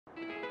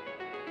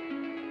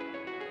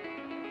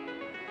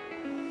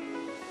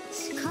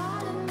It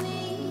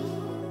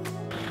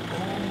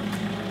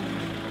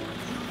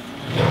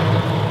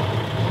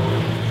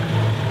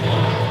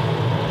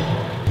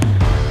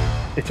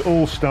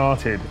all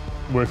started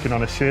working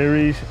on a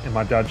series in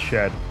my dad's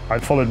shed. I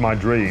followed my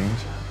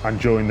dreams and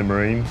joined the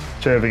Marines,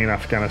 serving in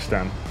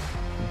Afghanistan.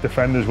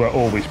 Defenders were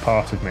always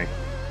part of me.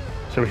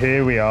 So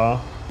here we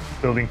are,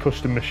 building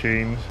custom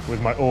machines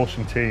with my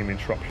awesome team in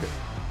Shropshire.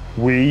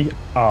 We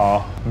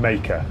are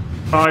Mahker.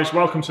 Guys,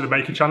 welcome to the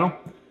Mahker channel.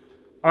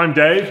 I'm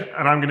Dave,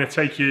 and I'm going to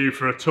take you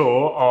for a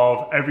tour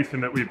of everything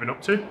that we've been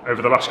up to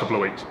over the last couple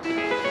of weeks.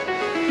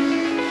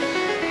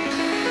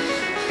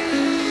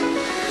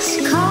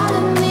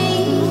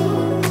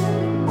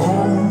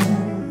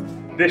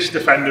 This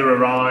Defender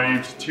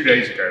arrived 2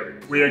 days ago.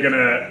 We are going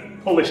to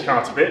pull this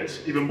car to bits,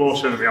 even more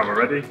so than we have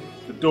already.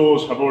 The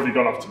doors have already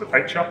gone off to the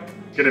paint shop.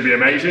 It's going to be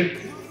amazing,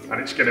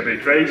 and it's going to be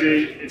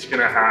crazy. It's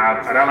going to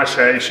have an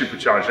LSA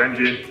supercharged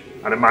engine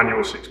and a manual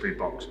 6-speed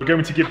box. We're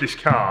going to give this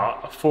car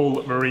a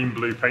full marine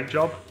blue paint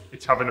job.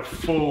 It's having a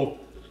full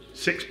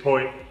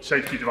 6-point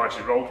safety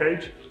devices roll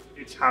cage.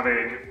 It's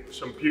having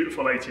some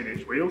beautiful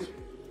 18-inch wheels,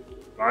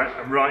 right?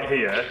 And right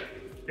here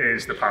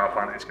is the power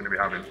plant it's going to be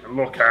having. And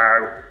look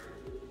how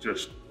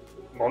just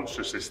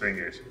monstrous this thing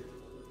is.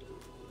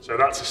 So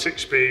that's a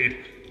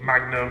 6-speed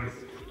Magnum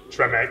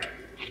Tremec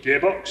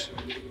gearbox.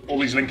 All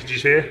these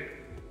linkages here,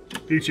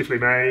 beautifully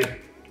made.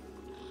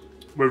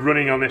 We're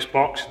running on this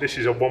box. This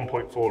is a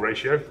 1.4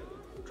 ratio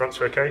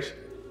transfer case.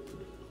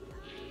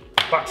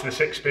 Back to the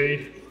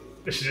 6-speed.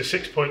 This is a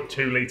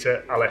 6.2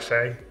 litre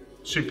LSA,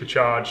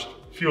 supercharged,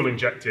 fuel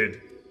injected,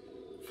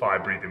 fire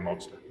breathing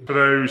monster. For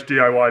those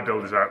DIY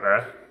builders out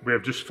there, we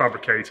have just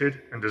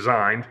fabricated and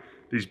designed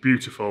these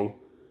beautiful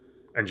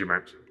engine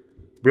mounts.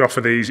 We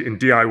offer these in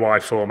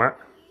DIY format.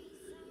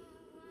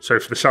 So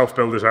for the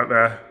self-builders out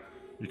there,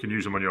 you can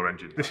use them on your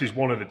engine. This is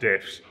one of the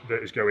diffs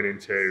that is going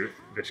into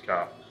this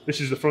car.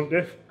 This is the front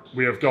diff.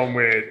 We have gone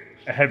with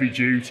a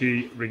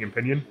heavy-duty ring and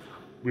pinion.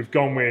 We've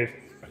gone with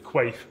a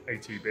Quaife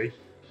ATB.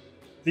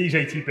 These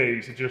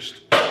ATBs are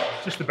just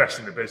the best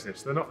in the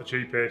business. They're not the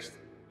cheapest,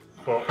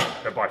 but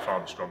they're by far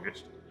the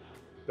strongest.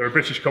 They're a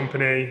British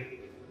company,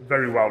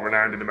 very well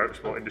renowned in the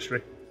motorsport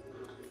industry.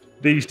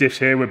 These diffs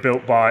here were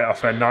built by our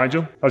friend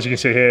Nigel. As you can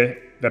see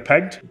here, they're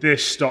pegged.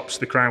 This stops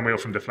the crown wheel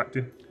from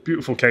deflecting.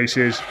 Beautiful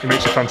cases, he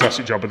makes a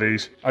fantastic job of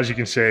these. As you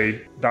can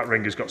see, that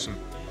ring has got some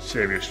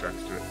serious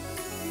strength to it.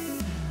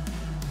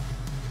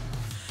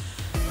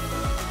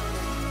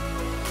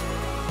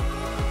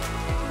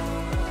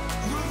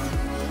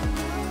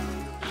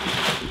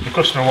 The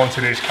customer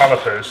wanted his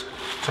calipers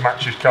to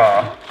match his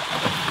car,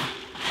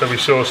 so we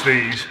sourced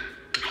these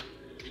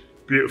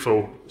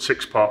beautiful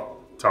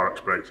 6-pot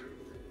Tarex brakes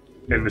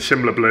in the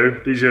similar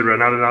blue. These are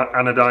an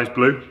anodized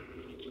blue,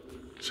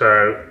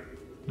 so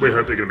we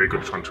hope they're going to be a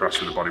good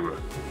contrast with the bodywork.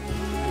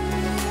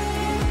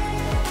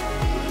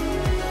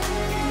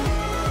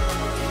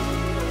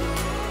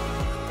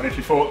 And if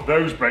you thought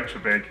those brakes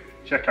were big,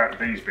 check out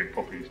these big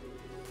puppies.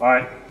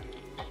 Right?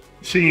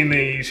 Seeing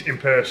these in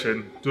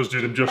person does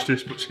do them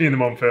justice, but seeing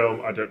them on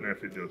film, I don't know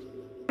if it does.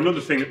 Another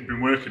thing that we've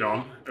been working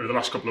on over the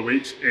last couple of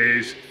weeks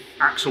is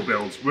axle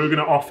builds. We're going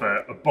to offer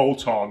a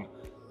bolt-on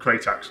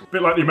crate axle. A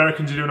bit like the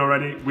Americans are doing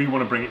already, we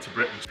want to bring it to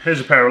Britain.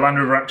 Here's a pair of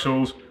Landrover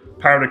axles,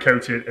 powder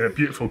coated in a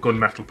beautiful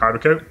gunmetal powder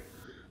coat.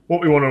 What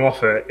we want to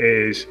offer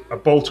is a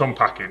bolt-on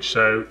package.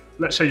 So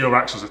let's say your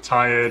axles are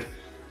tired,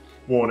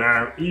 worn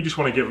out, you just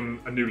want to give them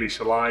a new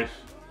lease of life,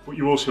 but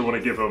you also want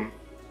to give them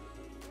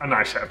a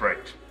nice set of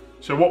brakes.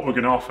 So what we're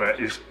going to offer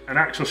is an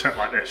axle set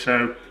like this.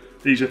 So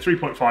these are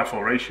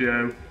 3.54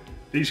 ratio.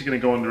 These are going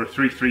to go under a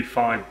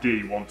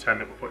 335D 110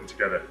 that we're putting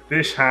together.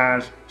 This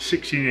has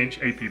 16-inch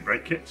AP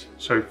brake kits,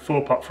 so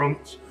 4-pot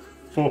fronts,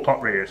 4-pot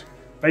rears.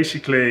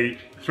 Basically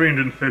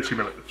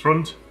 330mm at the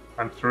front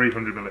and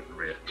 300mm at the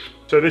rear.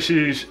 So this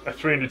is a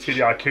 300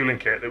 TDI cooling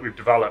kit that we've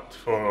developed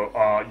for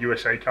our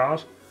USA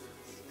cars.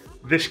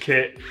 This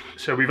kit,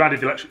 so we've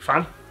added the electric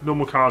fan.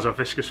 Normal cars are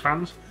viscous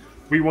fans.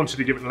 We wanted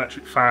to give it an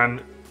electric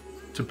fan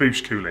to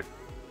boost cooling.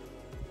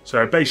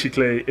 So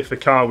basically, if the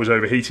car was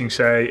overheating,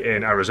 say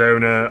in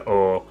Arizona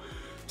or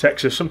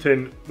Texas,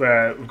 something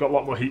where we've got a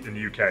lot more heat than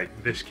the UK,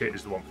 this kit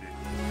is the one for you.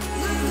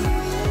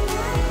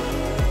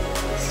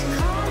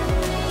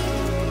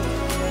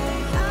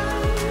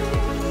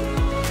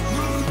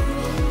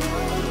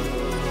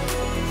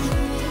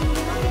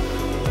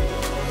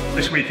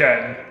 This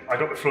weekend, I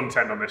got the front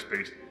end on this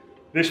beast.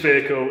 This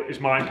vehicle is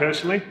mine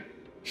personally,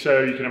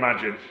 so you can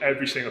imagine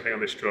every single thing on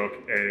this truck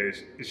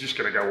is just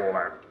going to go all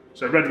out.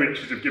 So Red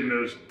Winches have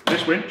given us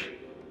this winch,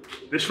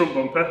 this front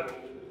bumper,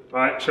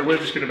 right? So we're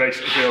just going to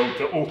basically build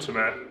the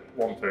ultimate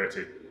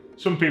 130.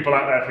 Some people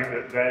out there think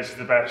that theirs is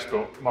the best,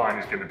 but mine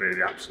is going to be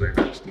the absolute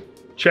best.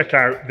 Check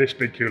out this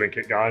big cooling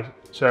kit, guys.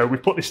 So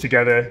we've put this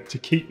together to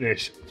keep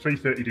this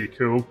 330D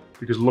cool,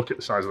 because look at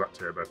the size of that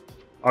turbo.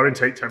 Our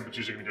intake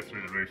temperatures are going to go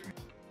through the roof.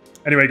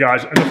 Anyway,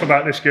 guys, enough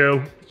about this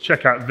girl.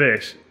 Check out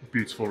this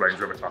beautiful Range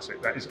Rover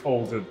Classic. That is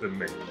older than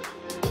me.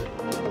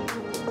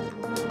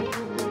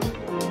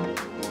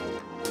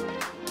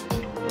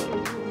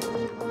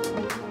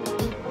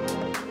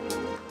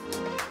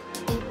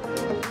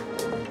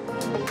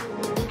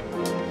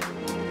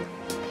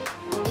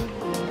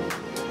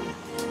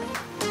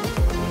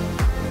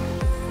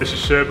 This is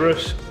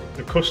Cerberus.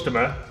 The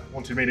customer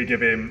wanted me to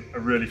give him a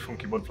really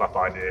funky mud flap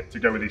idea to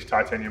go with these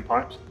titanium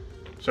pipes.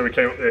 So we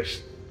came up with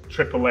this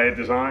triple layered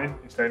design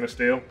in stainless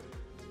steel.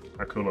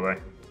 How cool are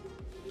they?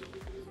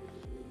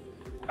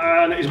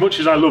 And as much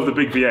as I love the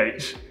big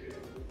V8s,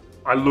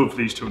 I love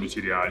these 200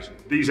 TDIs.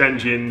 These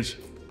engines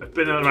have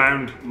been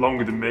around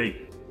longer than me.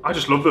 I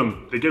just love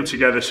them. They go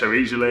together so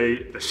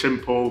easily, they're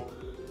simple,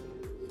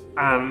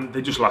 and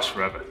they just last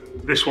forever.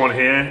 This one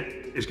here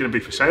is going to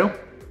be for sale.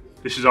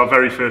 This is our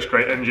very first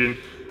crate engine.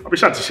 I'll be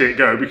sad to see it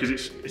go because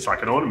it's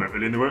like an ornament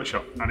really in the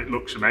workshop and it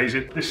looks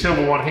amazing. This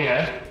silver one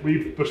here,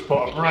 we've just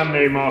put a brand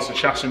new Master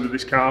chassis into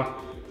this car,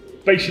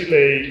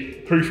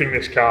 basically proofing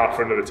this car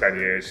for another 10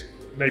 years,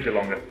 maybe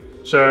longer.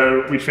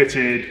 So we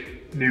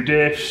fitted new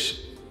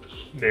diffs,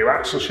 new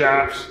axle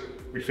shafts,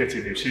 we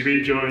fitted new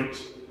CV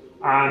joints,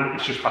 and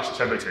it's just past its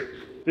MOT.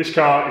 This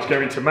car is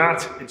going to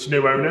Matt, its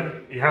new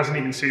owner. He hasn't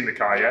even seen the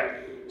car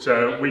yet,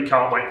 so we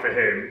can't wait for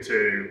him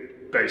to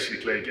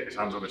basically get his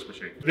hands on this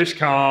machine. This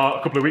car,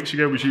 a couple of weeks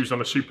ago, was used on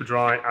a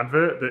Superdry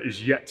advert that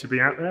is yet to be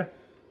out there.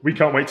 We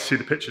can't wait to see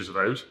the pictures of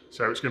those,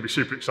 so it's going to be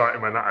super exciting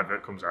when that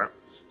advert comes out.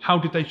 How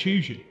did they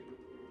choose you?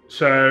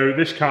 So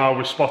this car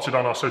was spotted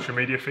on our social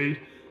media feed.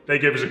 They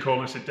gave us a call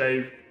and said,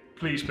 Dave,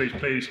 please, please,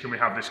 please, can we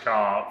have this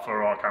car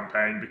for our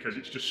campaign because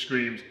it just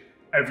screams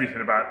everything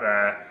about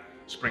their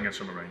spring and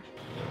summer range.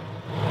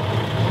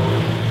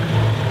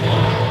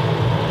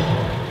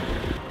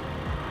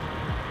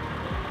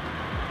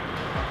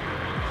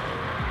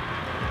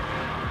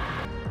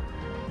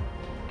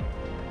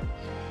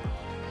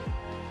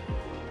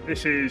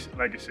 This is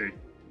Legacy.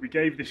 We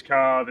gave this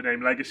car the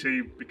name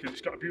Legacy because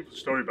it's got a beautiful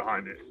story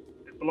behind it.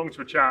 It belonged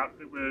to a chap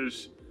that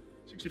was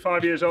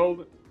 65 years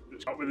old,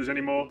 that's not with us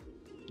anymore.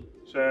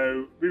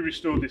 So we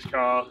restored this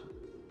car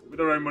with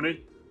our own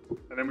money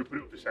and then we put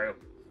it up for sale.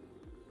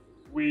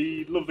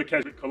 We love the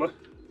Keswick colour,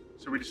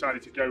 so we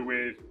decided to go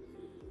with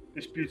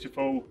this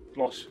beautiful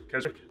gloss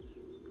Keswick.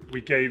 We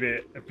gave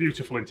it a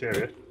beautiful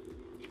interior.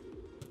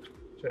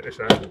 Check this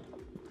out.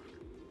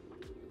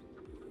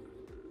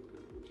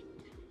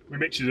 We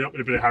mixed it up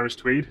with a bit of Harris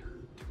tweed.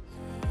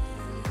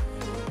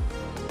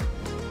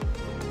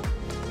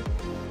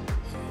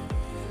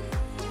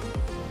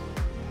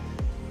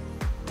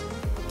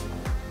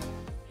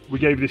 We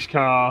gave this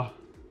car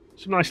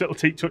some nice little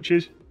teak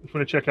touches. If you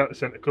want to check out the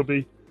centre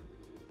cubby.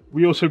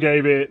 We also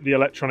gave it the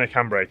electronic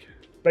handbrake.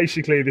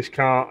 Basically this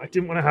car, I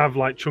didn't want to have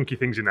like chunky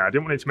things in there. I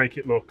didn't want it to make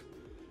it look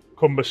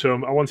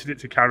cumbersome. I wanted it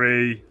to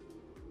carry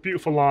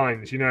beautiful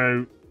lines, you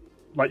know,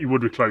 like you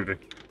would with clothing.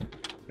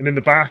 And in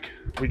the back,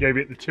 we gave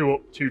it the 2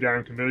 up, 2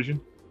 down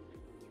conversion.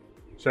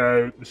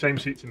 So the same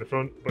seats in the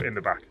front, but in the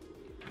back.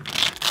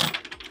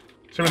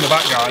 So in the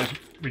back, guys,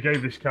 we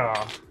gave this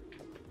car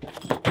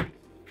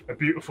a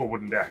beautiful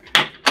wooden deck.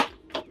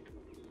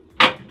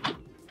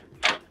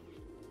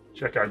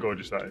 Check how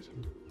gorgeous that is.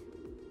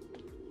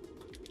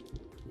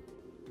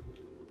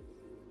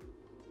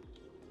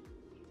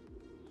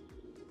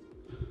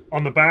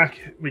 On the back,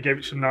 we gave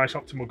it some nice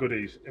optimal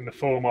goodies in the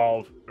form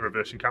of a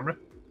reversing camera.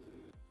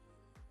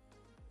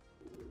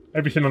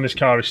 Everything on this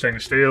car is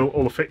stainless steel,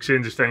 all the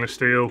fixings are stainless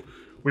steel.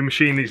 We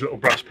machine these little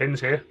brass pins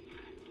here,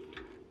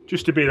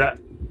 just to be that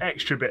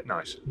extra bit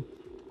nice.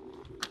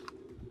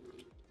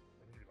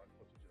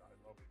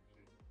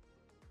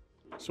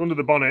 So under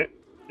the bonnet,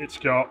 it's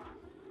got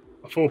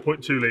a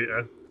 4.2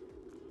 litre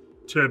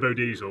turbo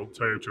diesel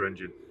Toyota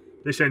engine.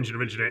 This engine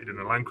originated in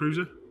a Land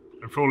Cruiser,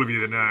 and for all of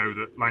you that know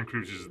that Land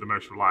Cruisers is the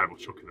most reliable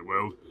truck in the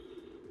world.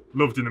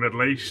 Loved in the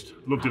Middle East,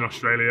 loved in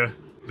Australia.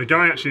 The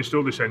guy actually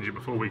installed this engine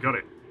before we got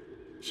it.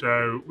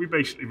 So we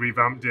basically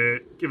revamped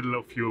it, give it a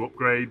little fuel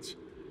upgrades,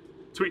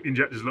 tweaked the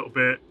injectors a little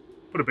bit,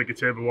 put a bigger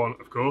turbo on,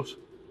 of course.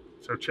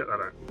 So check that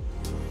out.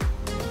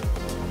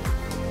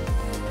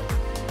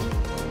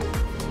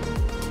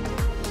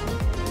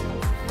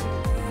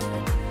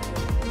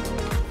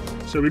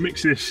 So we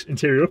mix this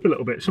interior up a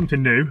little bit,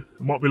 something new.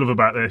 And what we love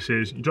about this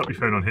is you drop your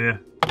phone on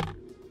here,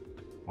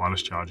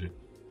 wireless charging.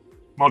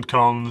 Mod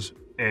cons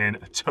in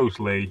a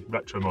totally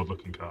retro mod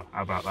looking car.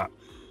 How about that?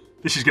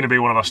 This is going to be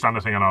one of our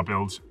standard thing on our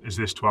builds, is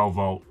this 12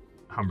 volt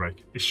handbrake.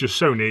 It's just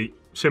so neat,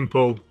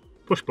 simple,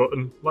 push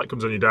button, light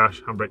comes on your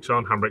dash, handbrake's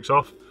on, handbrake's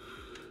off.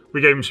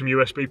 We gave him some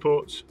USB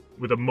ports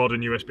with a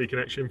modern USB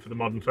connection for the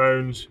modern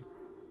phones.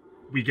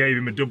 We gave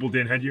him a double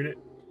DIN head unit.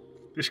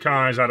 This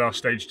car has had our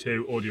stage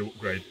 2 audio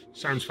upgrade.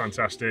 Sounds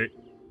fantastic.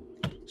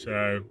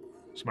 So,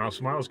 smiles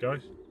for miles,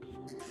 guys.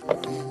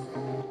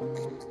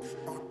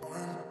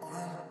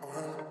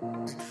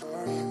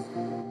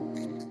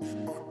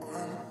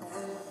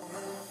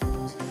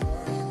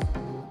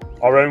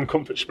 Our own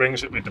comfort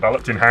springs that we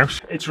developed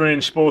in-house. It's running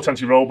sport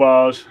anti-roll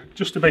bars,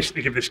 just to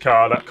basically give this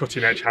car that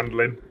cutting edge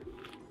handling.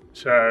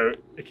 So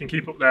it can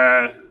keep up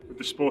there with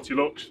the sporty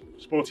looks,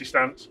 sporty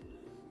stance,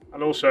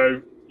 and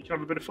also you can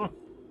have a bit of fun.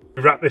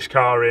 We wrapped this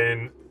car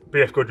in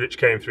BF Goodrich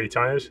KM3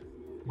 tyres.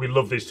 We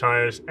love these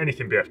tyres.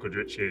 Anything BF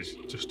Goodrich is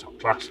just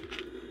top class.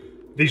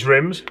 These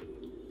rims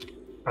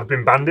have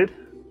been banded.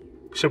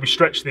 So we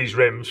stretched these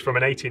rims from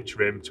an 8-inch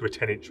rim to a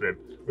 10-inch rim.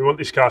 We want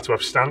this car to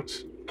have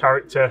stance,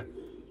 character,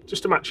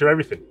 just to match your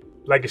everything.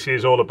 Legacy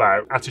is all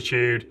about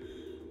attitude,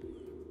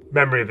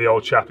 memory of the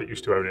old chap that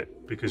used to own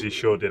it, because he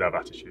sure did have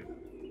attitude.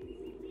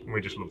 And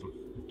we just love them.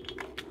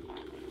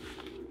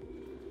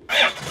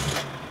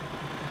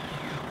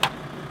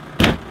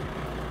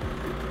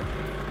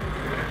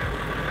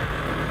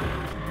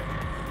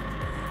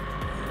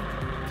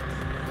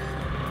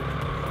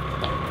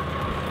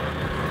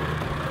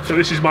 So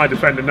this is my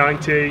Defender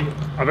 90.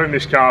 I've owned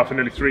this car for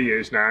nearly 3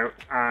 years now,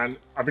 and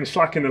I've been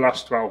slacking the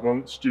last 12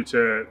 months due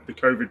to the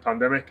COVID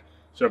pandemic,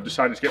 so I've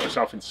decided to get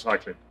myself into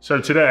cycling.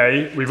 So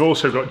today, we've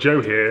also got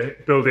Joe here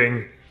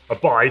building a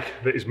bike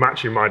that is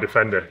matching my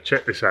Defender.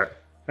 Check this out.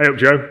 Hey up,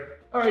 Joe.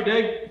 All right,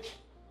 Dave.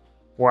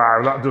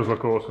 Wow, that does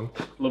look awesome.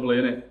 Lovely,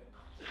 isn't it?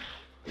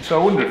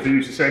 So I wonder if they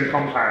use the same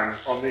compound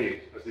on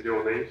these as they do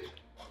on these.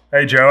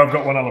 Hey Joe, I've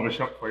got one hell of a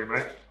shock for you,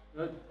 mate.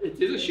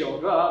 It is a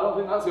shock, right? I don't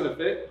think that's going to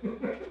fit.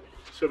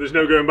 So there's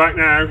no going back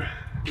now.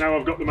 Now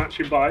I've got the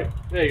matching bike.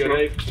 There you go,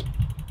 Dave.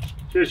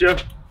 Cheers, Joe.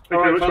 Thank you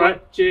very much,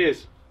 mate.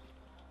 Cheers.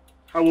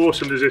 How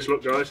awesome does this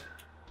look, guys?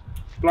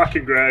 Black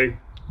and grey,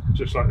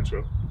 just like the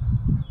truck.